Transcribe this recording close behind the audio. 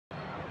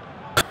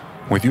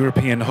With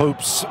European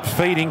hopes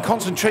fading,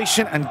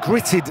 concentration and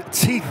gritted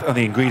teeth are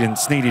the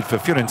ingredients needed for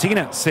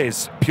Fiorentina,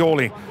 says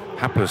Pioli.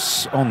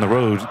 Hapless on the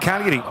road,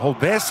 Cagliari hold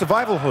their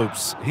survival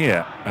hopes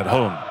here at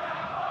home.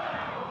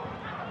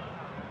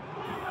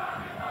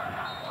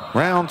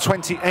 Round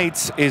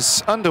 28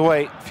 is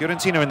underway.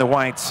 Fiorentina in the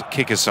white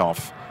kick us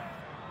off.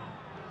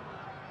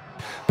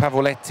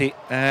 Pavoletti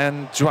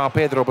and João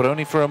Pedro, but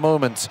only for a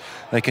moment.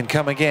 They can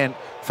come again.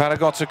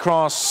 Farragut's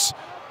across.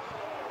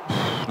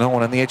 No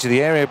one on the edge of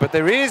the area, but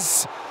there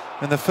is.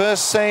 And the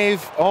first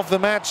save of the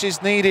match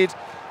is needed.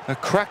 A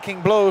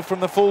cracking blow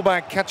from the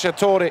fullback,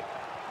 Cacciatore,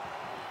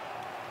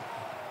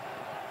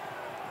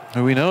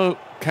 who we know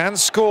can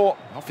score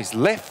off his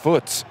left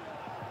foot.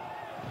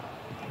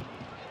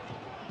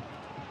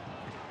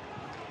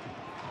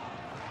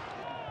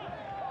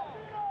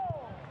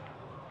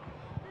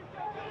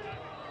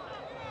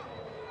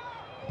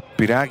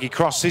 Biraghi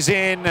crosses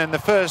in, and the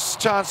first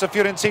chance of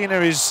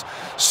Fiorentina is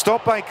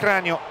stopped by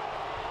Cragno.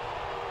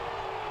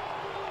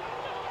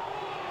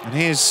 And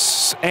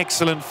his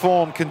excellent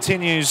form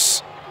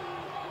continues.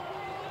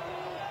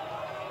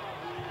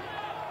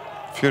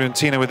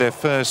 Fiorentina with their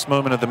first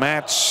moment of the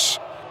match.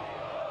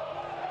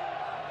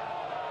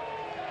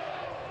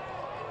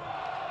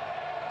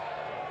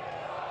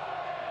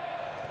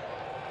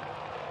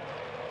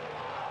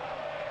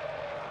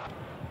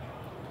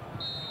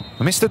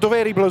 Mr.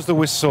 Doveri blows the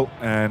whistle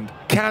and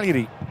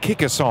Cagliari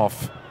kick us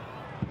off.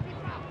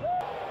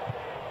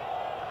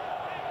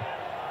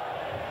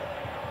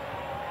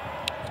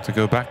 To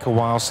go back a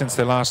while since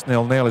their last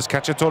 0-0 as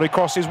Cacciatore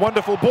crosses,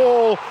 wonderful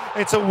ball,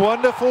 it's a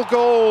wonderful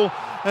goal,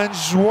 and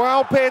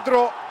João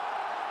Pedro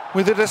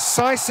with a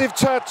decisive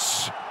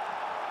touch.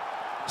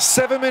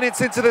 7 minutes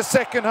into the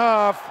second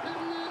half.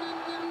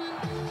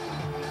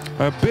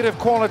 A bit of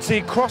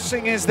quality,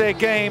 crossing is their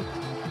game.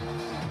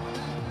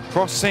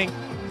 Crossing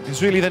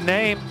is really the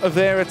name of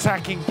their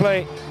attacking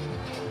play.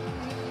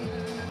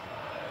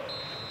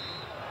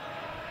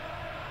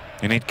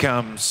 And it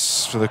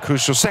comes for the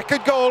crucial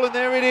second goal, and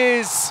there it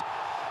is.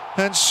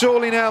 And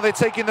surely now they're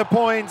taking the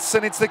points,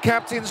 and it's the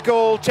captain's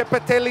goal,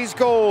 Ceppitelli's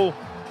goal,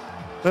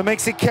 that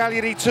makes it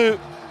Cagliari 2,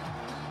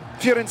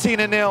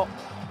 Fiorentina 0.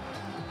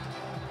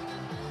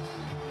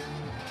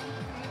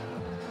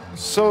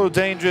 So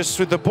dangerous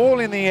with the ball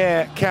in the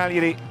air,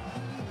 Cagliari.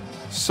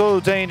 So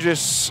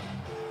dangerous.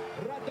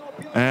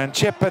 And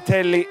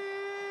Ceppitelli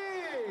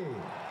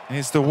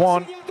is the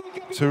one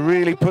to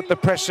really put the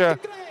pressure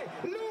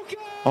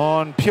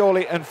on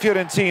Pioli and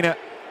Fiorentina.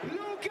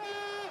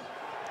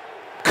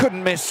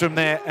 Couldn't miss from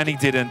there, and he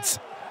didn't.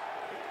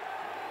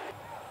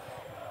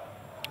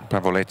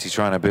 Pavoletti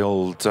trying to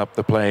build up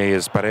the play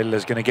as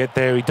Barella's going to get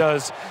there. He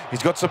does.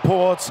 He's got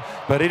support,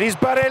 but it is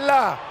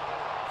Barella.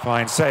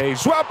 Fine save.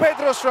 João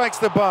Pedro strikes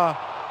the bar.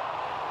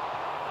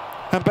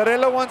 And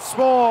Barella once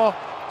more.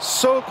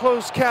 So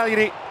close,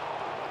 Cagliari,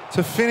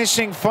 to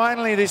finishing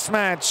finally this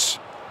match.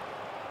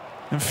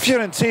 And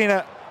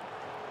Fiorentina,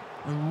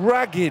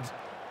 ragged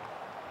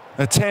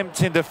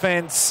attempt in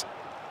defence.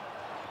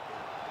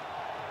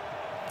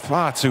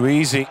 Far too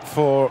easy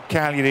for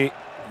Cagliari.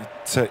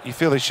 You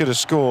feel they should have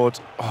scored.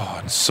 Oh,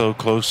 and so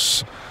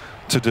close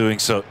to doing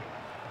so.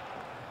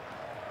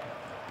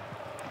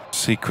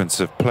 Sequence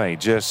of play,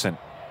 Gerson.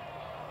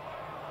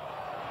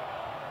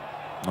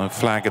 No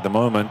flag at the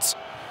moment.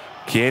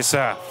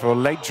 Chiesa for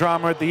late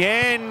drama at the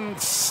end,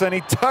 and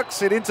he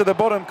tucks it into the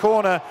bottom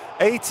corner.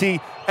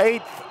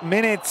 88th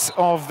minute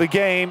of the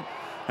game.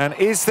 And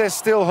is there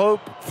still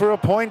hope for a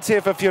point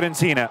here for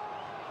Fiorentina?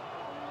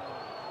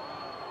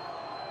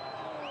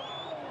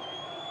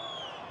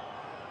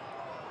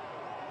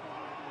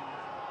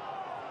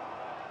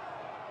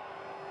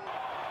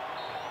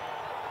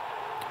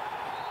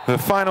 The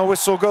final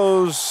whistle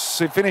goes.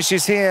 It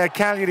finishes here.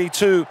 Cagliari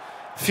 2,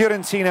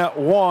 Fiorentina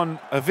 1.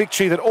 A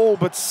victory that all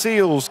but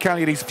seals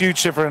Cagliari's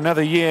future for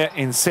another year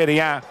in Serie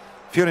A.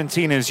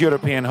 Fiorentina's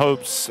European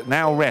hopes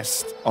now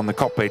rest on the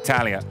Coppa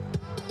Italia.